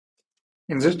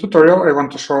In this tutorial, I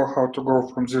want to show how to go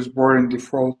from this boring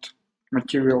default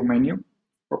material menu,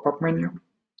 pop-up menu,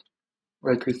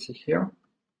 like we see here,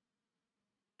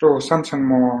 to something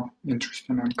more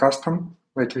interesting and custom,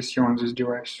 like we see on this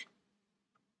device.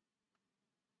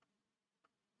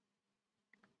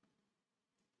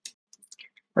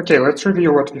 Okay, let's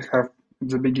review what we have at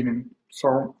the beginning.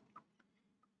 So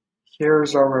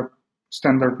here's our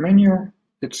standard menu.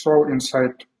 It's all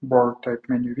inside board type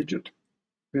menu widget.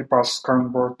 We pass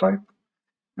current board type,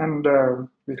 and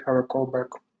we have a callback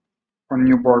on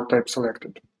new board type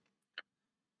selected.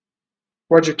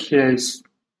 Logic here is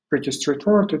pretty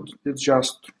straightforward. It's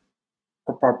just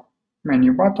pop-up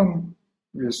menu button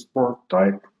with board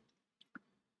type.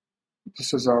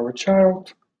 This is our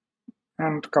child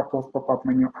and a couple of pop-up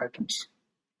menu items.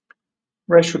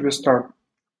 Where should we start?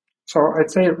 So I'd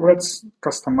say let's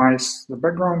customize the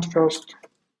background first.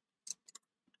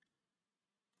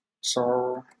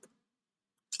 So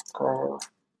color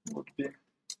would be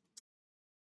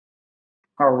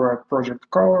our project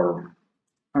color,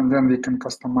 and then we can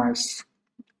customize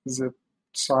the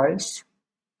size.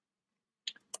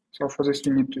 So for this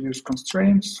we need to use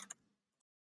constraints,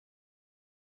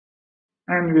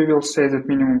 and we will say that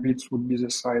minimum bits would be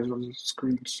the size of the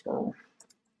screen. So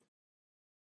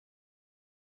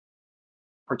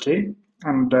okay,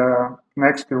 and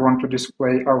next we want to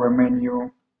display our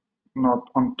menu not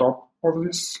on top of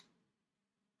this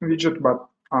widget but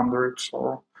under it.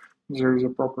 So there is a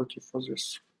property for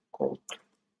this called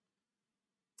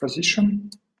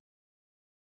position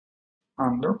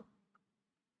under.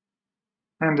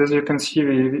 And as you can see,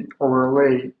 we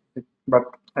overlay it, but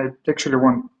I actually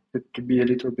want it to be a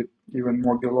little bit even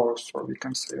more below, so we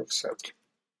can say offset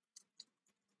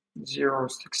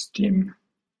 0.16.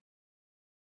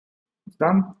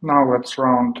 Done. Now let's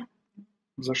round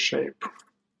the shape.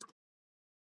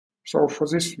 So for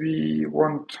this we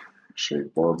want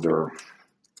shape border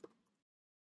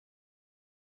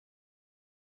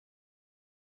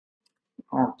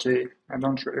okay, I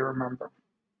don't really remember.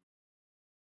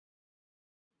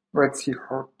 Let's see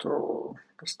how to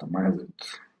customize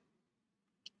it.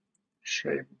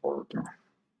 Shape border.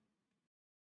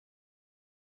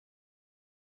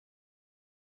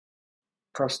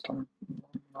 Custom.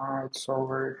 Now it's all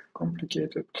very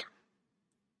complicated.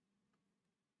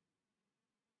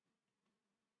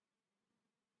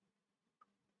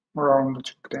 Around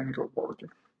the rectangle border.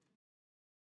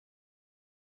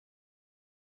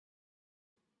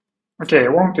 Okay, I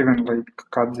won't even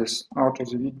cut this out of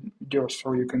the video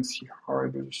so you can see how I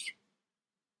do this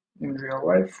in real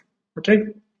life. Okay,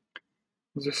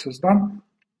 this is done.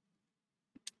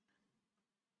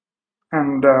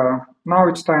 And now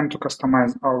it's time to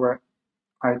customize our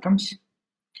items.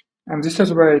 And this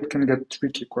is where it can get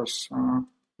tricky because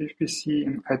if we see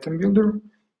in item builder,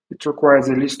 it requires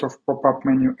a list of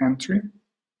PopupMenuEntry.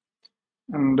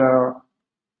 And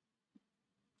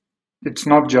it's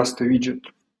not just a widget.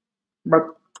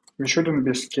 But we shouldn't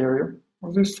be scared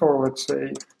of this, so let's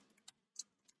say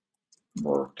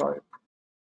board type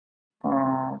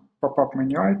pop-up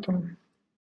menu item.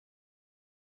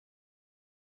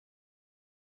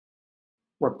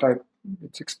 What type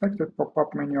it's expected,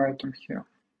 pop-up menu item here.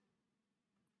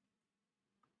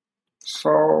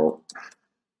 So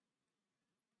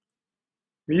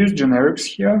we use generics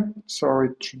here, so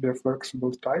it should be a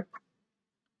flexible type.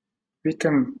 We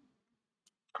can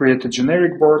create a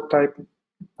generic board type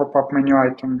pop-up menu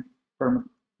item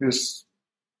with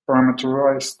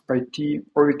parameterized by T,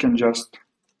 or we can just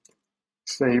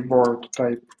say board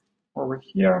type over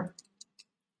here,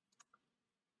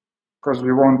 because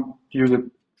we won't use it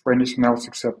for anything else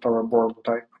except our board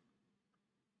type.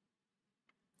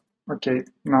 Okay,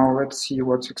 now let's see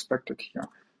what's expected here.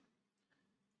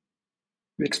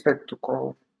 We expect to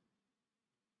call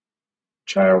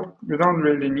child. We don't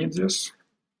really need this,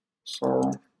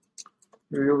 so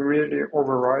we will really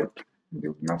override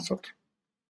build method.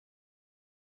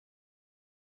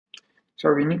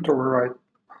 So we need to override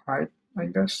height, I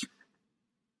guess,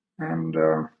 and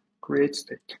create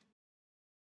state.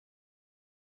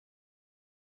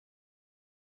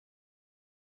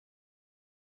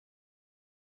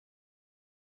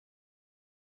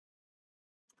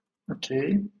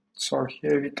 Okay, so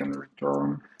here we can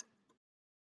return,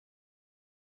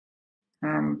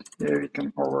 and here we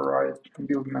can override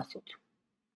build method.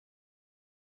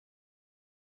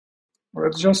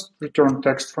 Let's just return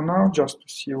text for now, just to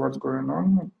see what's going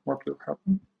on, what will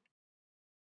happen.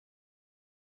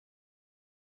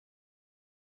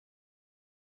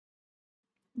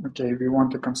 Okay, we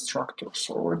want a constructor,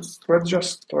 so let's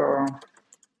just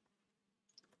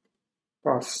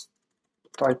pass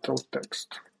title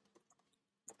text.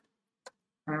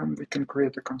 And we can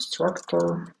create a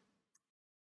constructor.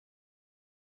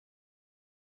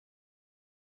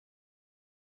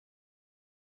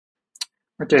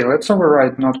 Okay, let's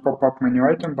override not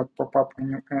PopupMenuItem, but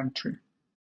PopupMenuEntry.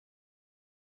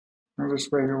 And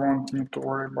this way we won't need to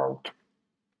worry about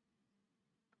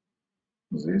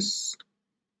this.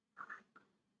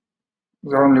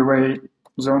 The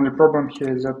only problem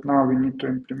here is that now we need to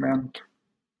implement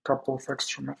a couple of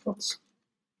extra methods.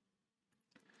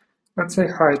 Let's say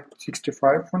height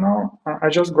 65 for now. I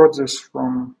just got this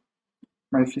from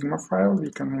my Figma file.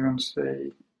 We can even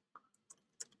say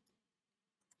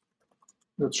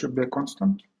that should be a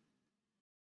constant.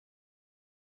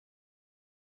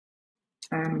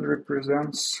 And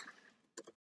represents,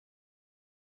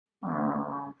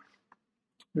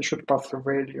 we should pass the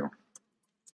value.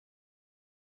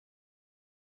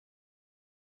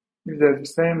 If they're the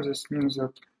same, this means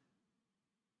that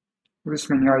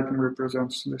this menu item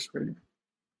represents this value.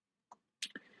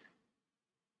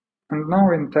 And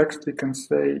now in text we can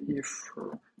say if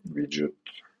widget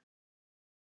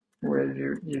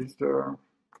value is the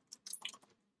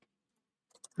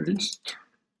list,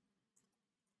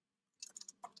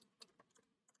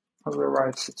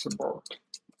 otherwise it's a board.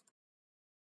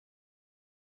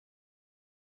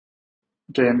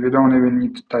 Okay, and we don't even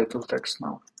need title text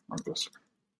now, obviously.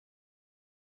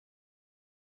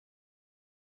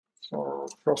 So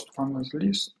first one is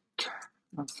list,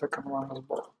 and second one is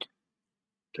board.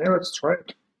 Okay, let's try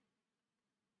it.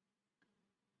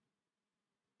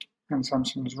 And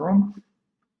something is wrong.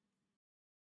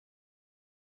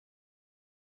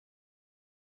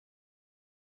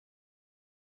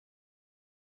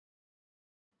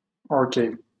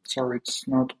 Okay, so it's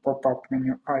not pop-up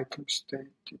menu item state,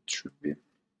 it should be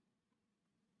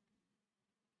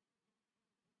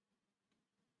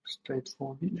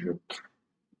stateful widget.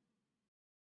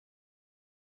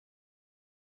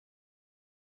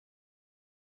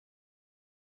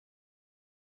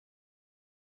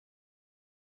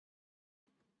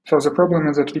 So the problem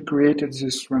is that we created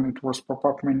this when it was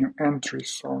pop-up menu entry,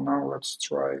 so now let's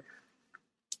try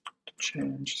to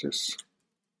change this.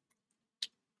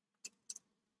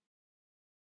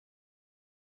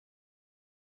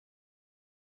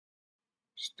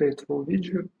 Stateful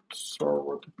widget, so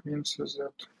what it means is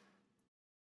that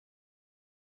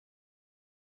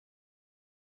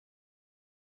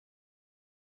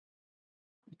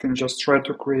you can just try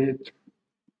to create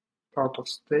out of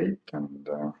state and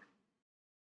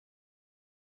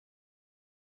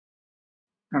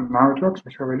now it works.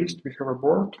 We have a list, we have a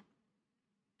board.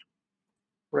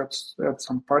 Let's add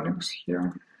some paddings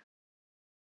here.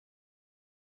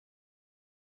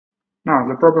 Now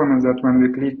the problem is that when we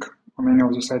click on any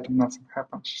of this item, nothing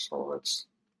happens. So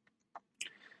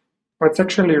let's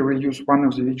actually reuse one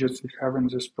of the widgets we have in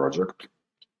this project.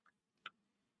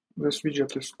 This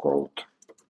widget is called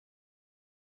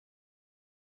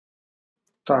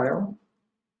tile.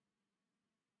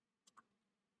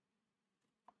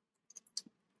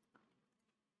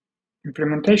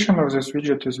 Implementation of this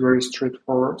widget is very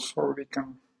straightforward, so we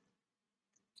can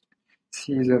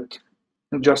see that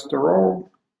it's just a row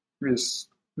with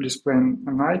displaying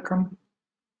an icon,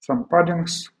 some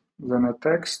paddings, then a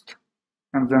text,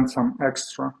 and then some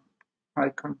extra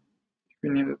icon if we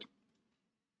need it.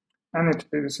 And it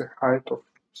is a height of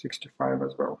 65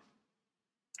 as well.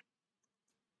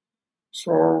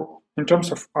 So in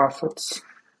terms of assets,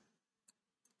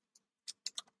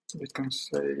 we can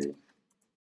say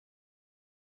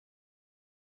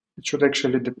it should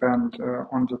actually depend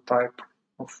on the type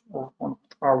of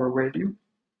our value.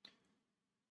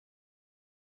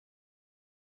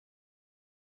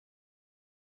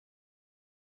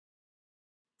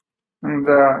 And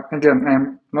again,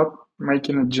 I'm not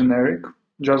making it generic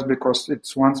just because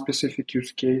it's one specific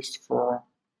use case for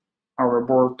our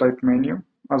board type menu.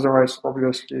 Otherwise,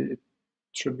 obviously, it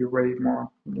should be way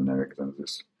more generic than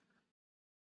this.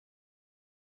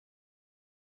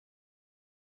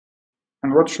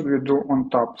 And what should we do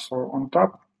on top? So on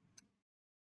top,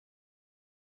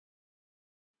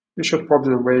 we should pop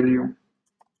the value.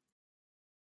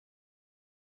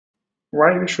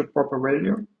 Why we should pop a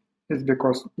value is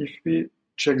because if we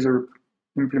check the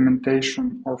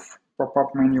implementation of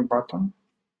PopupMenuButton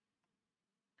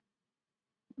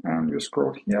and we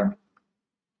scroll here,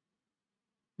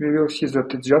 we will see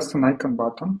that it's just an icon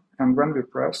button, and when we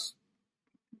press,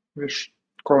 we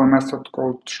call a method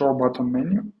called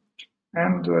showButtonMenu,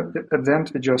 and at the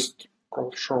end we just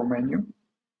call showMenu.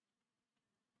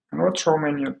 And what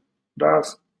showMenu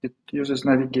does, it uses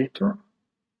navigator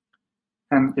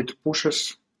and it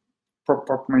pushes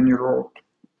pop-up menu road.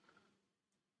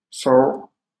 So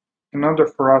in order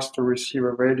for us to receive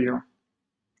a value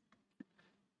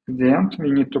At the end,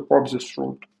 we need to pop this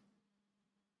root.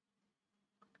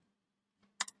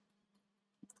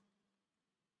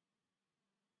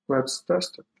 Let's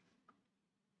test it.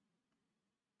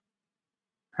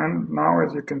 And now,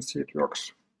 as you can see, it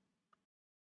works.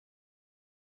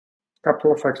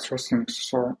 Couple of extra things.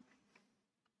 So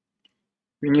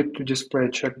we need to display a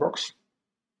checkbox.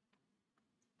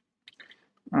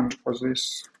 And for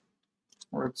this,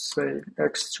 let's say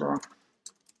extra.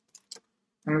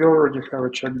 And we already have a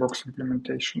checkbox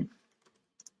implementation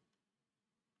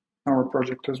in our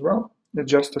project as well.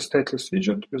 It's just a stateless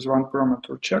widget with one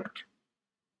parameter checked.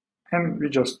 And we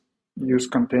just use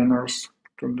containers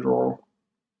to draw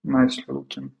nicely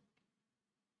looking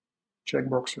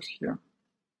checkboxes here.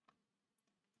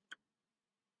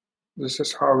 This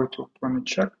is how it looked when it's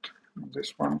checked.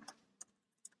 This one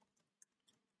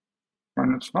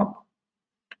when it's not.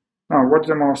 Now, what's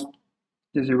the most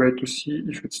easy way to see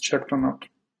if it's checked or not?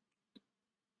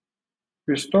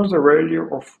 We store the value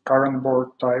of current board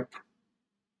type.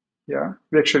 Yeah,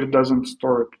 we actually doesn't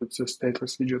store it with the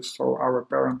stateless widget, so our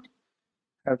parent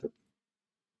has it.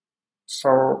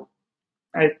 So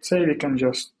I'd say we can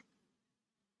just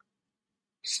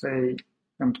say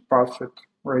and pass it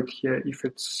right here if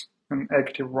it's an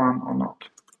active one or not.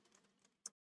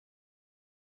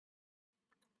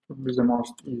 It would be the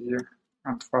most easy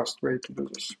and fast way to do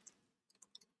this.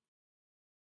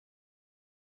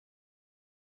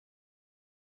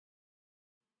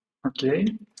 Okay.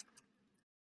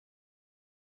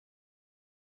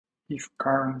 If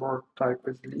current board type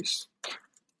is list,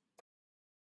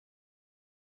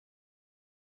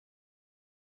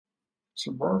 it's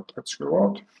a board, let's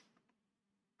reload.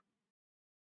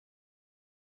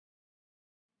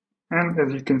 And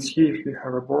as you can see, if we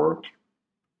have a board,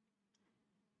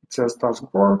 it says task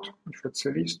board. If it's a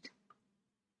list, it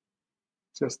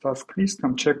says task list,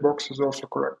 and checkbox is also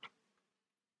correct.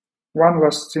 One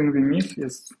last thing we miss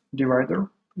is divider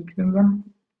between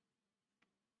them.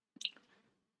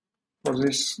 For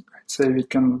this, I'd say we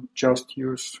can just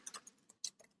use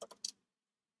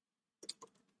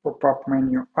pop-up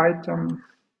menu item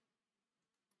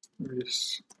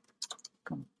with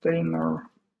container.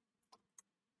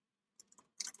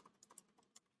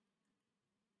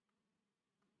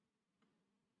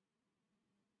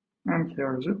 And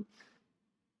here is it.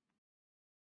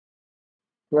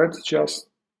 Let's just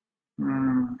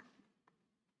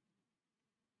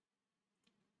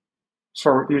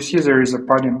so you see there is a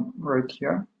padding right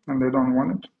here, and I don't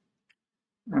want it.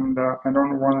 And I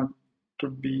don't want it to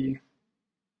be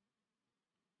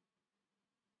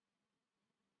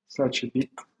such a big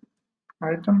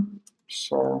item.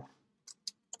 So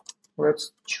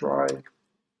let's try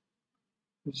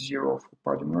 0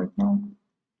 for padding right now.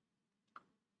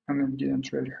 And it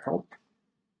didn't really help.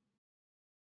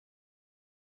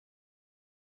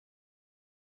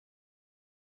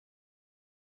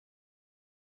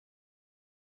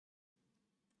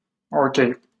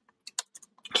 Okay,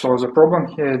 so the problem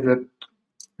here is that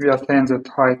we are saying that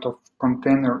height of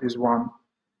container is 1,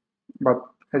 but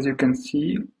as you can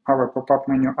see, our pop-up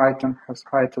menu item has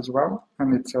height as well,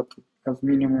 and it's set as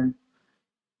minimum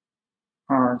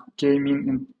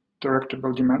k-min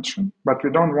interactable dimension, but we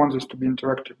don't want this to be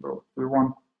interactable. We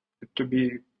want it to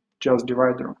be just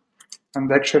divider.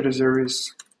 And actually there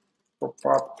is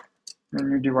pop-up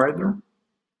menu divider,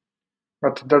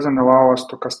 but it doesn't allow us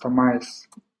to customize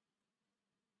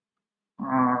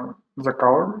the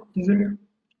color easily.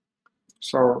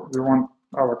 So we want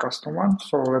our custom one.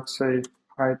 So let's say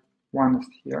height 1 is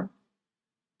here,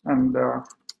 and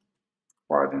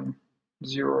padding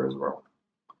 0 as well.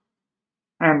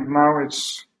 And now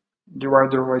it's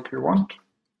divider like we want.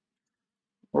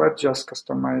 Let's just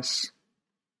customize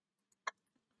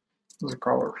the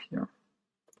color here.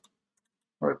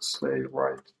 Let's say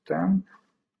white 10.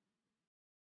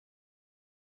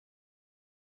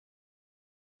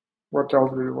 What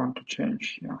else do we want to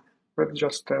change here? Let's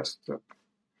just test that.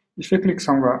 If we click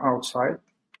somewhere outside,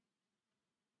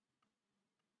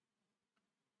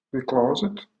 we close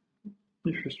it.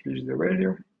 If we switch the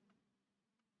value,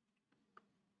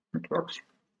 it works.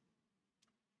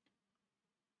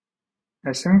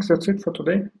 I think that's it for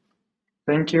today.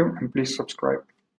 Thank you, and please subscribe.